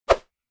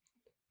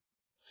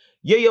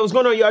Yo, what's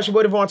going on, y'all? It's your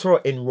boy Devon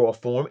Toro in raw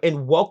form,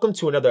 and welcome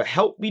to another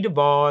Help Me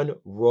Devon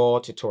raw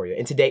tutorial.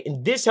 And today,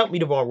 in this Help Me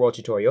Devon raw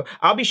tutorial,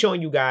 I'll be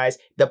showing you guys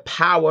the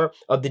power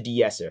of the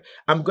de-esser.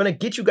 I'm gonna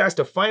get you guys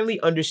to finally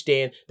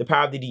understand the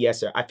power of the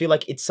de-esser. I feel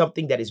like it's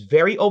something that is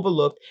very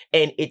overlooked,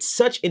 and it's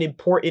such an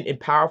important and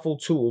powerful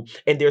tool,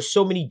 and there's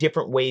so many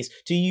different ways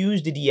to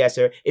use the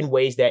de-esser in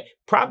ways that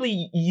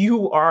probably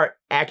you are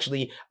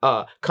actually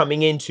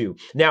coming into.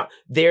 Now,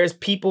 there's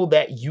people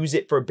that use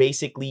it for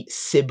basically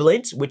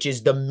sibilance, which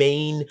is the main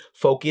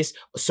focus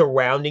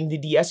surrounding the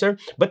de-esser,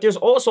 but there's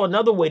also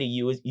another way to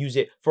use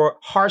it for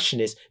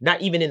harshness,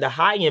 not even in the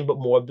high end, but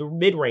more of the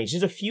mid-range.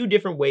 There's a few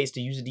different ways to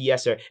use a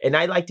de-esser, and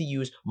I like to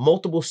use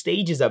multiple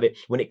stages of it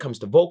when it comes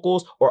to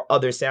vocals or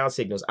other sound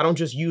signals. I don't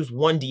just use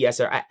one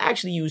de-esser, I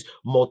actually use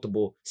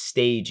multiple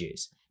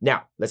stages.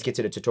 Now, let's get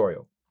to the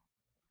tutorial.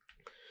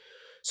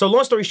 So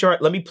long story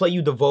short, let me play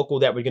you the vocal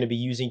that we're going to be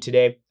using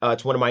today.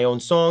 It's one of my own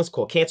songs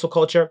called Cancel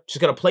Culture. Just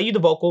going to play you the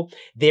vocal.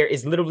 There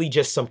is literally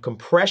just some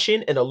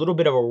compression and a little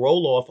bit of a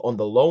roll off on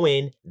the low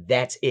end.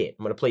 That's it.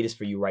 I'm going to play this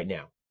for you right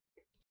now.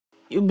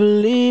 You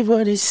believe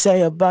what they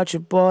say about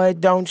your boy,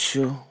 don't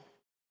you?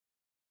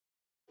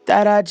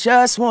 That I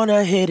just want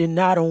to hit and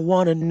I don't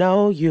want to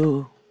know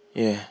you.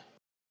 Yeah.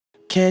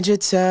 Can't you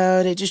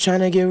tell they're just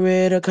trying to get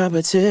rid of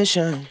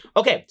competition?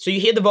 Okay, so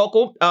you hear the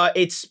vocal.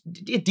 It's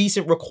a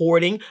decent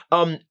recording.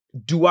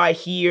 Do I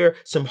hear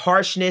some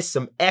harshness,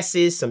 some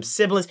S's, some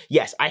sibilance?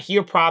 Yes, I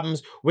hear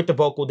problems with the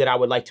vocal that I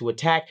would like to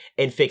attack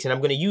and fix. And I'm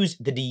going to use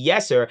the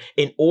de-esser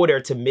in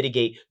order to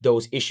mitigate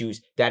those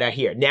issues that I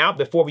hear. Now,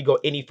 before we go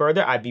any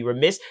further, I'd be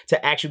remiss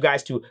to ask you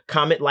guys to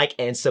comment, like,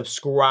 and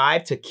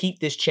subscribe to keep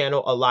this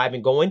channel alive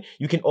and going.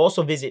 You can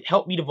also visit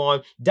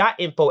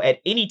helpmedevon.info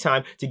at any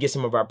time to get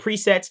some of our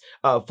presets,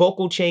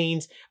 vocal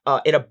chains,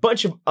 and a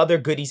bunch of other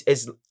goodies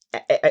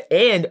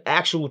and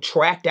actual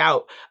tracked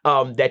out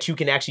that you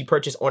can actually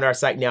purchase on our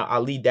site now.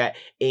 I'll leave that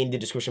in the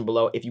description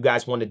below if you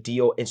guys want to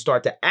deal and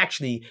start to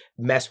actually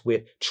mess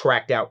with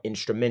tracked out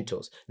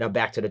instrumentals. Now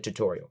back to the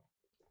tutorial.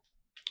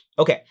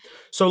 Okay,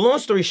 so long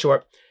story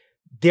short,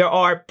 there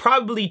are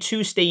probably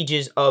two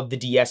stages of the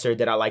de-esser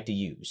that I like to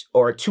use,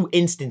 or two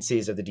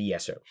instances of the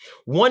de-esser.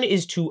 One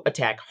is to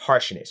attack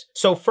harshness.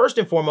 So first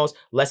and foremost,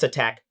 let's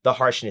attack the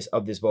harshness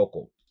of this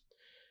vocal.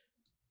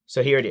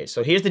 So here it is.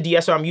 So here's the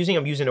de-esser I'm using.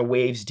 I'm using a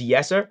Waves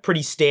de-esser,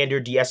 pretty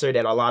standard de-esser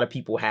that a lot of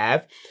people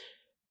have.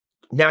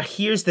 Now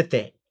here's the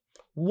thing.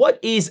 What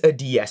is a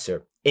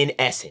de-esser in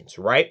essence,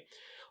 right?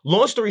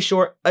 Long story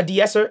short, a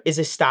de-esser is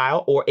a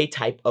style or a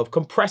type of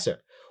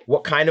compressor.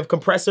 What kind of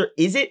compressor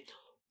is it?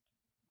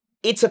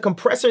 It's a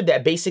compressor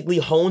that basically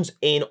hones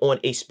in on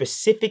a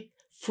specific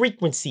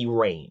frequency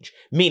range,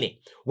 meaning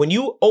when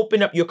you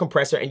open up your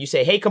compressor and you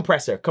say, hey,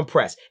 compressor,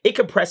 compress, it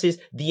compresses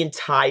the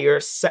entire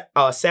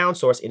sound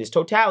source in its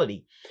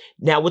totality.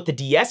 Now, what the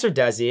de-esser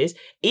does is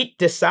it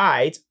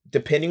decides,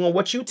 depending on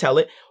what you tell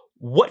it,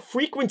 what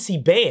frequency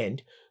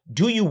band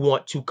do you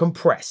want to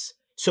compress?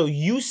 So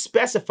you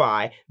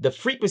specify the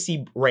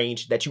frequency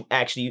range that you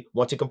actually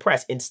want to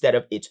compress instead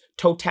of its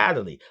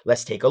totality.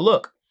 Let's take a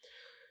look.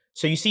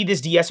 So you see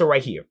this de-esser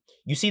right here.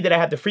 You see that I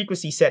have the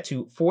frequency set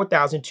to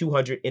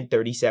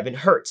 4,237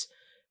 hertz.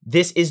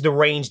 This is the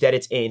range that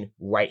it's in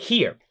right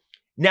here.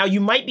 Now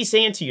you might be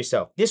saying to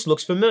yourself, this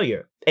looks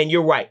familiar. And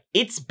you're right.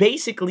 It's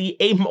basically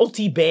a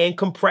multi-band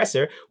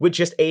compressor with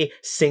just a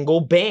single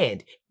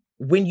band.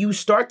 When you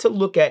start to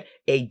look at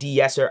a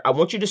de-esser, I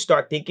want you to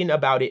start thinking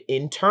about it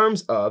in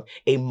terms of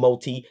a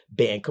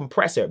multi-band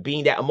compressor.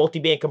 Being that a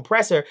multi-band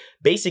compressor,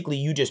 basically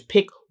you just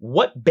pick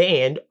what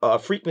band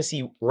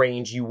frequency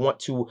range you want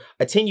to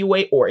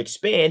attenuate or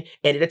expand,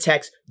 and it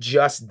attacks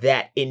just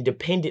that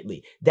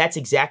independently. That's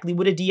exactly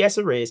what a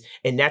de-esser is,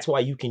 and that's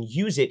why you can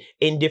use it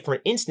in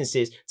different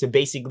instances to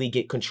basically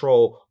get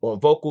control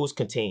on vocals,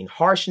 contain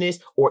harshness,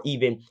 or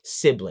even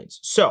sibilance.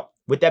 So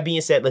with that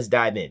being said, let's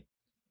dive in.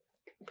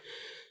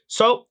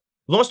 So,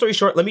 long story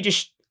short, let me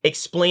just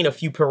explain a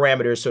few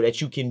parameters so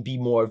that you can be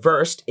more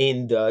versed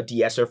in the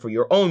de-esser for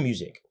your own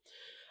music.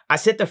 I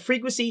set the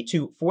frequency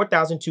to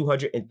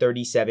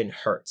 4,237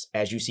 hertz,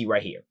 as you see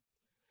right here.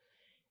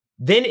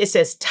 Then it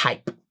says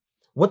type.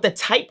 What the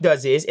type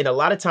does is, and a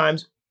lot of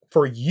times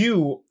for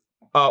you,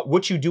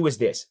 what you do is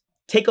this.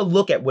 Take a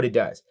look at what it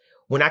does.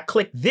 When I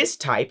click this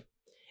type,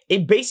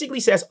 it basically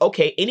says,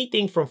 okay,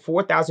 anything from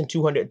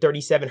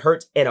 4,237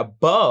 hertz and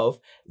above,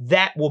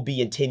 that will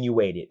be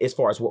attenuated as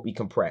far as what we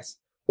compress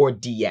or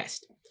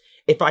de-essed.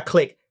 If I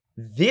click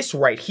this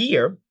right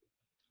here,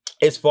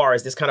 as far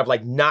as this kind of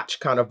like notch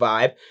kind of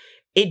vibe,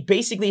 it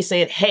basically is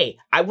saying, hey,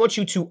 I want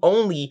you to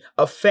only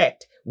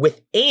affect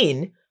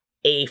within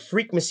a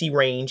frequency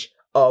range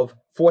of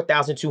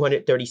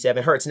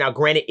 4,237 hertz. Now,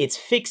 granted, it's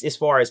fixed as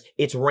far as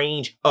its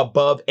range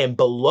above and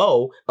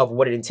below of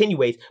what it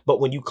attenuates. But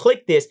when you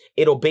click this,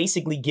 it'll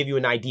basically give you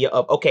an idea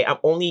of, okay, I'm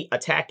only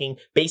attacking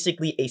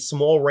basically a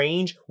small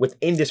range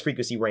within this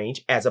frequency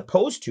range, as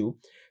opposed to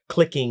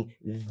clicking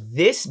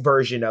this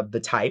version of the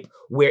type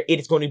where it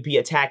is going to be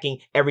attacking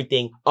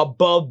everything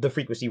above the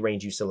frequency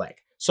range you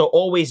select. So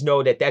always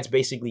know that that's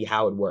basically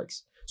how it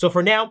works. So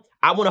for now,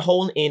 I want to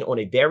hone in on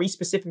a very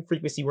specific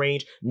frequency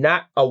range,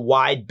 not a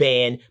wide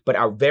band, but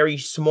a very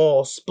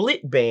small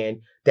split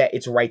band that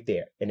it's right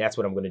there. And that's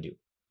what I'm going to do.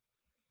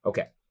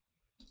 Okay.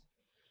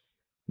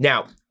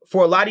 Now,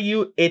 for a lot of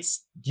you,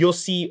 you'll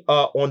see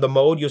on the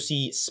mode, you'll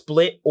see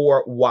split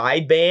or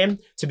wide band.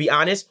 To be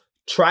honest,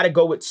 try to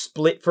go with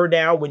split for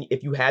now.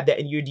 If you have that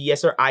in your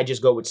de-esser, I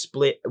just go with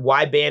split.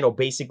 Wide band or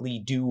basically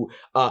do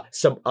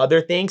some other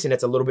things, and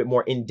it's a little bit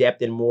more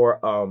in-depth and more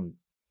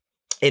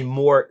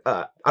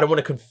I don't want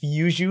to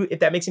confuse you if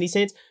that makes any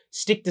sense.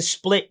 Stick to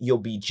split, you'll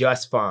be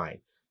just fine.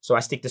 So I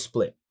stick to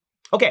split.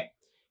 Okay,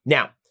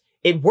 now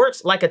it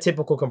works like a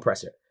typical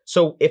compressor.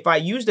 So if I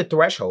use the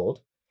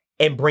threshold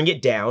and bring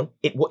it down,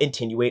 it will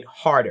attenuate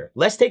harder.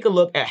 Let's take a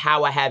look at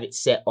how I have it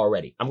set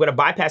already. I'm gonna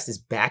bypass this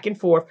back and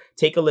forth,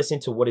 take a listen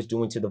to what it's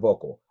doing to the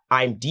vocal.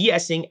 I'm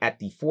de-essing at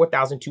the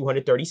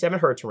 4,237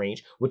 hertz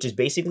range, which is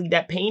basically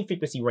that pain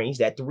frequency range,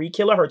 that 3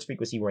 kilohertz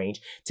frequency range,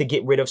 to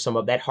get rid of some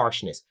of that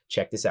harshness.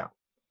 Check this out.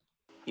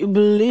 You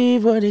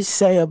believe what they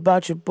say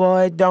about your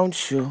boy,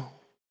 don't you?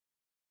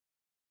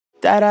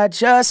 That I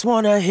just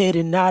wanna hit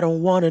and I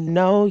don't wanna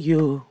know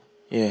you.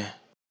 Yeah.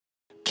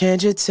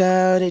 Can't you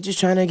tell they just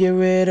trying to get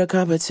rid of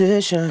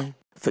competition?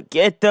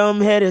 Forget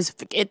them hitters,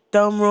 forget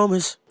them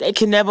rumors. They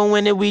can never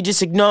win it, we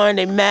just ignoring.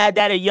 They mad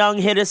that a young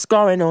hitter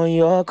scoring on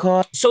your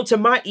court. So to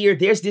my ear,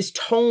 there's this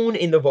tone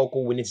in the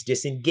vocal when it's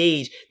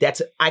disengaged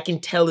that I can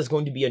tell is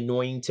going to be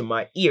annoying to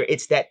my ear.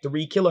 It's that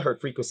 3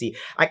 kilohertz frequency.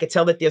 I can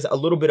tell that there's a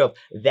little bit of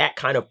that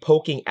kind of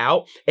poking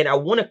out, and I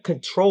want to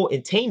control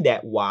and tame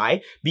that.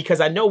 Why?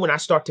 Because I know when I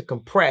start to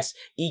compress,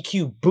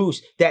 EQ,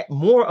 boost, that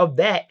more of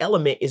that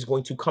element is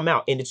going to come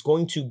out, and it's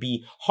going to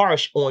be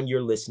harsh on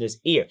your listener's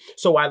ear.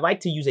 So I like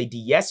to use a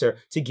de-esser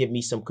to give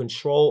me some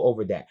control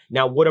over that.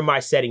 Now, what are my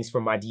settings for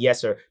my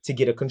de-esser to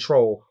get a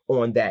control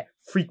on that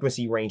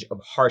frequency range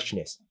of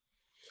harshness?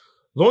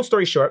 Long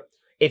story short,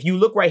 if you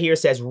look right here, it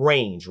says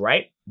range,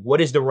 right?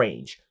 What is the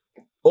range?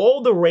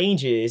 All the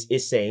range is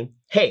saying,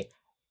 hey,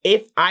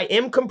 if I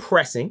am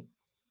compressing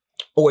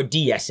or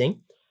de-essing,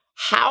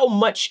 how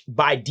much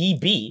by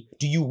dB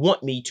do you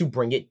want me to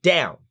bring it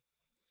down?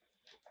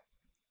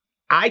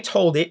 I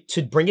told it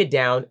to bring it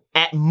down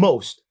at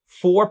most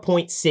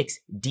 4.6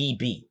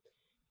 dB.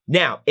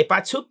 Now, if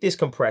I took this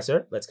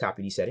compressor, let's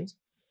copy these settings.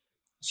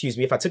 Excuse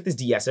me, if I took this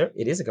de-esser,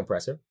 it is a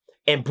compressor,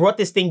 and brought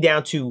this thing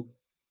down to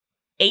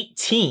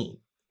 18,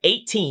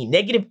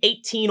 negative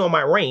 18 on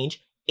my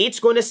range, it's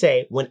going to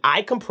say when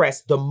I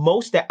compress, the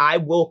most that I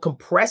will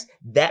compress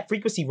that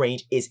frequency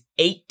range is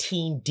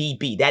 18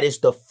 dB. That is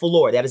the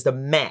floor, that is the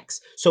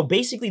max. So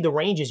basically the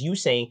range is you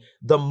saying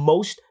the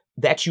most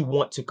that you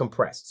want to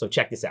compress. So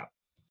check this out.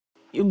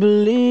 You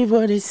believe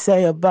what they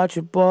say about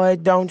your boy,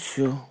 don't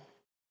you?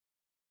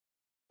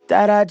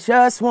 That I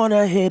just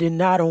wanna hit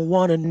and I don't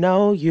wanna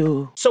know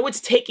you. So it's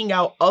taking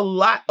out a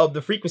lot of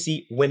the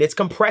frequency when it's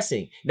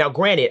compressing. Now,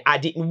 granted, I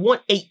didn't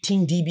want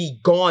 18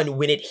 dB gone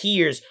when it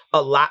hears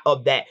a lot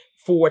of that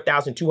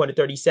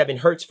 4,237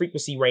 hertz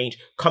frequency range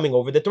coming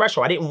over the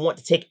threshold. I didn't want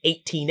to take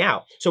 18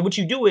 out. So what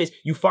you do is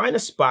you find a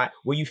spot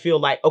where you feel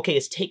like, okay,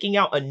 it's taking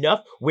out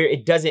enough where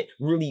it doesn't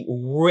really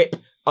rip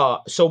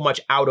so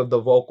much out of the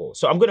vocal.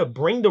 So I'm gonna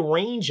bring the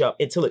range up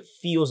until it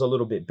feels a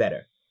little bit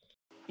better.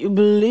 You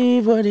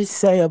believe what they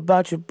say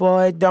about your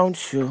boy,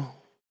 don't you?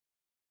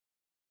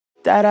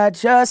 That I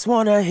just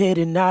wanna hit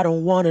and I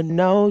don't wanna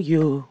know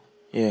you.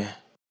 Yeah.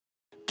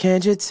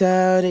 Can't you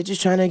tell they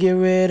just trying to get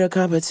rid of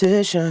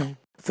competition?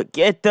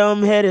 Forget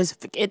them hitters,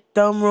 forget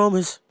them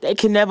rumors. They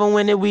can never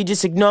win it, we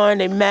just ignoring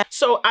they mad.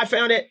 So I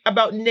found it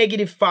about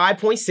negative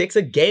 5.6.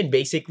 Again,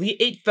 basically,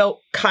 it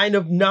felt kind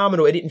of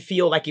nominal. It didn't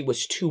feel like it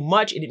was too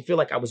much. It didn't feel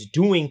like I was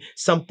doing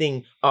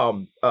something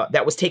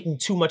that was taking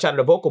too much out of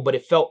the vocal, but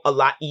it felt a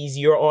lot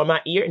easier on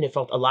my ear and it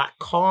felt a lot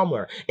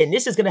calmer. And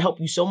this is gonna help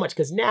you so much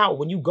because now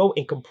when you go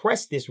and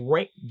compress this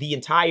the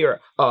entire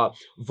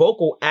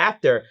vocal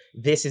after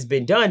this has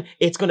been done,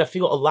 it's gonna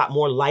feel a lot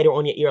more lighter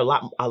on your ear,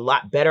 a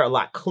lot better, a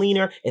lot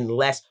cleaner, and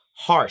less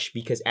harsh,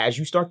 because as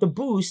you start to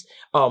boost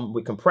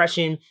with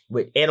compression,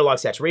 with analog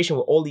saturation,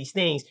 with all these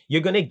things,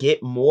 you're gonna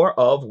get more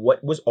of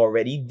what was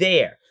already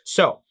there.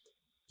 So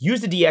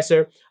use the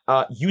de-esser,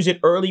 use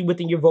it early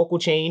within your vocal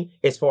chain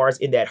as far as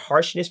in that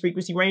harshness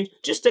frequency range,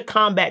 just to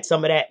combat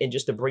some of that and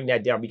just to bring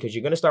that down, because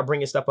you're gonna start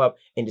bringing stuff up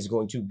and it's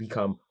going to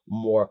become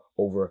more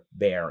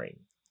overbearing,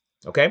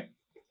 okay?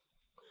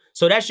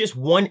 So that's just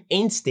one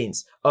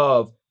instance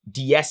of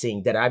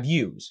de-essing that I've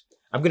used.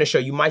 I'm gonna show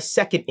you my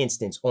second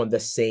instance on the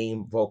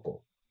same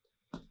vocal.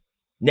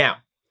 Now,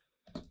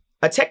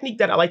 a technique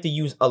that I like to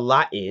use a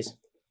lot is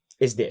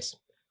this.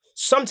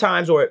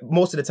 Sometimes, or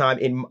most of the time,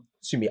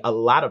 a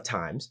lot of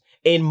times,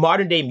 in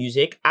modern day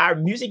music, our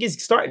music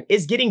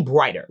is getting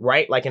brighter,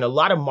 right? Like in a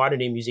lot of modern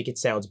day music, it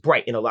sounds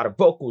bright. In a lot of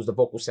vocals, the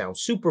vocals sound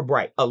super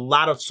bright. A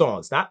lot of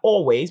songs, not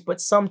always,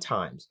 but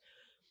sometimes.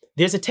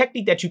 There's a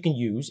technique that you can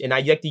use, and I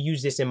like to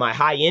use this in my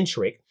high-end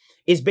trick,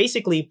 is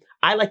basically,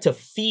 I like to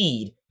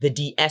feed the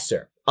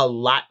de-esser a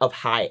lot of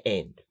high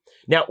end.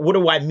 Now, what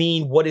do I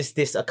mean? What does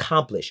this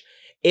accomplish?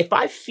 If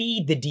I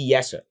feed the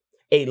de-esser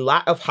a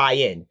lot of high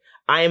end,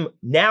 I am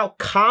now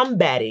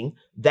combating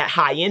that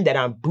high end that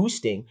I'm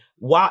boosting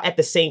while at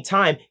the same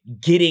time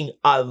getting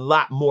a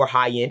lot more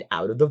high end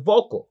out of the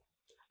vocal.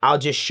 I'll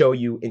just show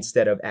you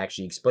instead of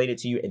actually explain it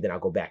to you, and then I'll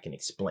go back and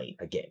explain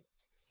again.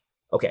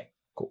 Okay,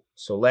 cool.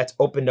 So let's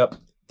open up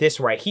this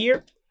right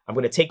here. I'm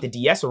gonna take the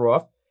de-esser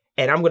off,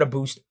 and I'm gonna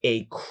boost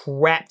a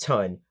crap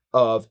ton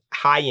of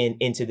high end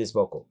into this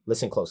vocal.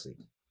 Listen closely.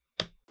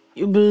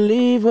 You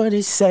believe what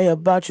they say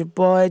about your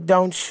boy,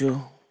 don't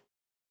you?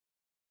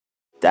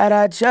 That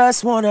I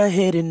just wanna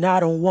hit and I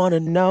don't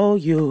wanna know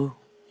you.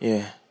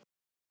 Yeah.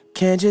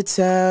 Can't you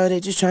tell they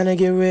just trying to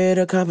get rid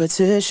of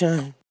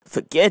competition?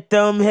 Forget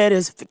them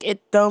haters,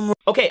 forget them.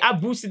 Okay, I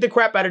boosted the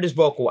crap out of this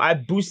vocal. I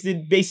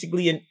boosted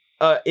basically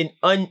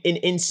an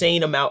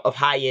insane amount of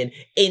high end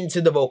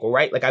into the vocal,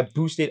 right? Like I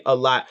boosted a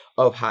lot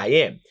of high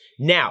end.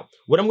 Now,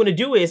 what I'm gonna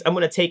do is I'm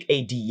gonna take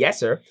a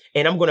de-esser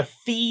and I'm gonna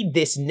feed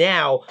this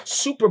now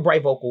super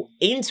bright vocal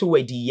into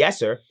a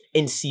de-esser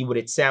and see what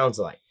it sounds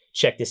like.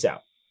 Check this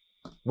out.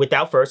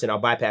 Without first, and I'll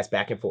bypass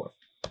back and forth.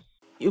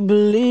 You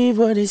believe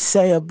what they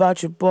say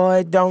about your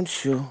boy,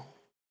 don't you?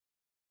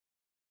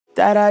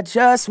 That I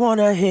just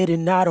wanna hit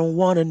and I don't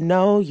wanna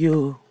know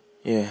you.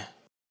 Yeah.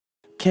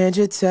 Can't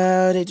you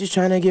tell they just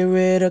trying to get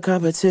rid of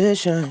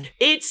competition?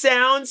 It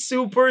sounds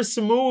super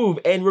smooth.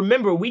 And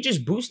remember, we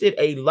just boosted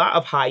a lot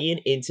of high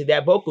end into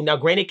that vocal. Now,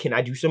 granted, can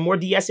I do some more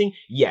de-essing?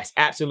 Yes,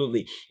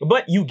 absolutely.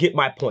 But you get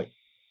my point.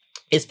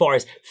 As far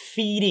as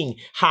feeding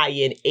high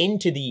end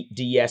into the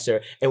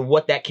de-esser and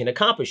what that can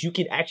accomplish. You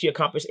can actually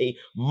accomplish a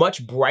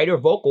much brighter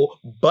vocal,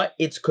 but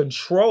it's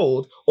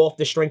controlled off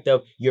the strength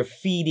of you're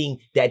feeding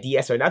that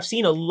de-esser. And I've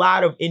seen a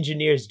lot of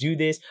engineers do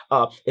this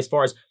as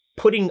far as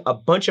putting a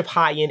bunch of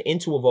high end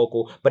into a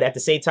vocal, but at the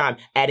same time,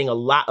 adding a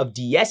lot of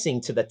de-essing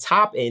to the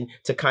top end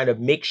to kind of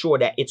make sure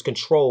that it's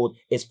controlled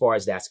as far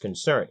as that's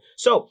concerned.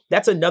 So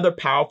that's another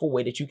powerful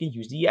way that you can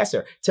use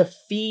de-esser to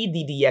feed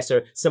the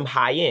de-esser some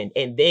high end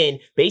and then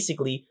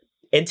basically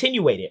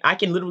attenuate it. I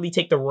can literally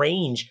take the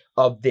range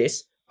of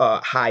this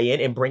high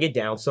end and bring it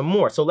down some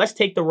more. So let's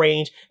take the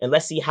range and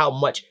let's see how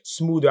much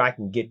smoother I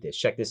can get this.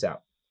 Check this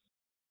out.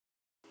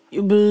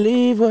 You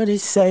believe what they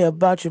say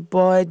about your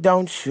boy,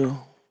 don't you?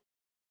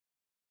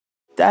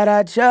 That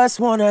I just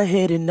wanna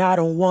hit and I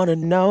don't wanna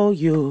know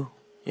you.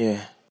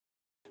 Yeah.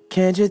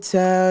 Can't you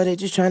tell they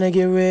just trying to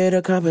get rid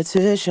of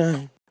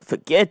competition?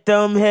 Forget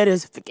them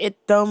haters, forget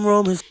them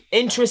rumors.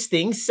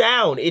 Interesting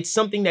sound. It's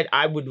something that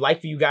I would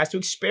like for you guys to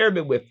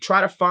experiment with. Try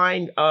to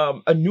find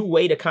a new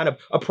way to kind of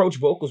approach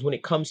vocals when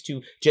it comes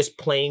to just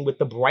playing with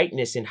the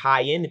brightness and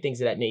high end and things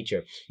of that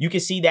nature. You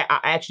can see that I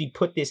actually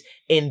put this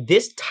in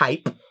this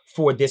type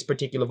for this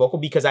particular vocal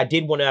because I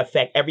did want to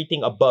affect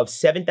everything above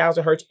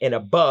 7,000 hertz and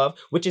above,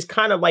 which is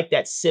kind of like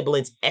that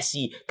sibilance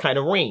SE kind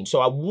of range. So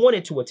I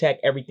wanted to attack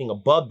everything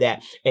above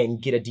that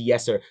and get a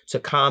de-esser to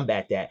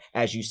combat that,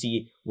 as you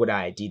see what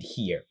I did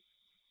here.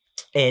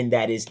 And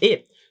that is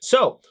it.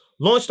 So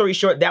long story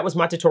short, that was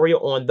my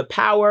tutorial on the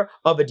power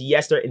of a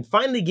de-esser and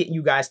finally getting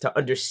you guys to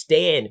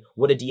understand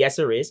what a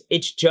de-esser is.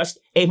 It's just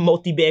a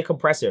multi-band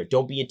compressor.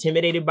 Don't be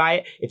intimidated by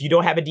it. If you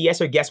don't have a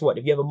de-esser, guess what?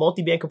 If you have a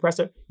multi-band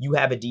compressor, you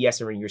have a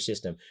de-esser in your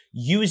system.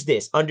 Use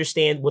this.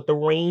 Understand what the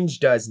range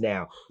does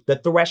now, the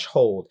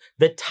threshold,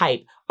 the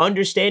type.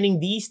 Understanding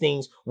these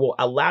things will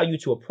allow you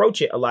to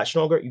approach it a lot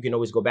stronger. You can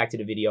always go back to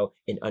the video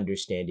and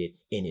understand it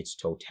in its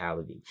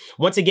totality.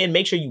 Once again,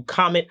 make sure you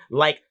comment,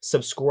 like,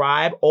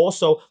 subscribe.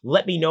 Also,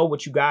 let me know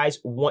what you guys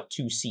want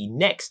to see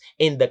next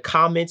in the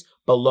comments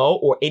below,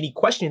 or any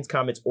questions,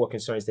 comments, or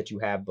concerns that you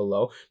have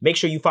below. Make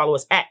sure you follow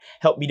us at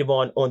Help Me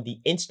Devon on the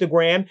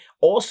Instagram.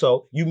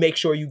 Also, you make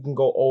sure you can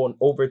go on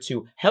over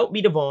to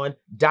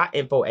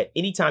helpmedevon.info at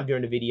any time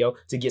during the video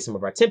to get some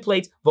of our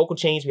templates, vocal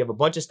chains. We have a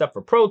bunch of stuff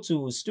for Pro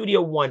Tools,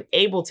 Studio One,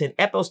 Ableton,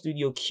 FL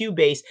Studio,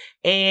 Cubase,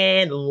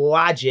 and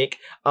Logic.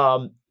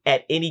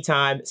 At any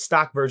time,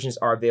 stock versions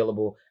are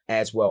available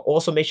as well.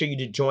 Also, make sure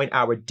you join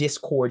our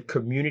Discord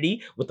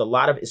community with a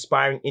lot of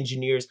aspiring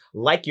engineers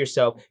like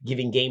yourself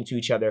giving game to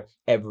each other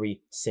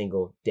every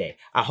single day.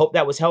 I hope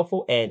that was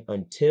helpful, and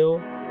until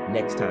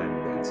next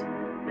time.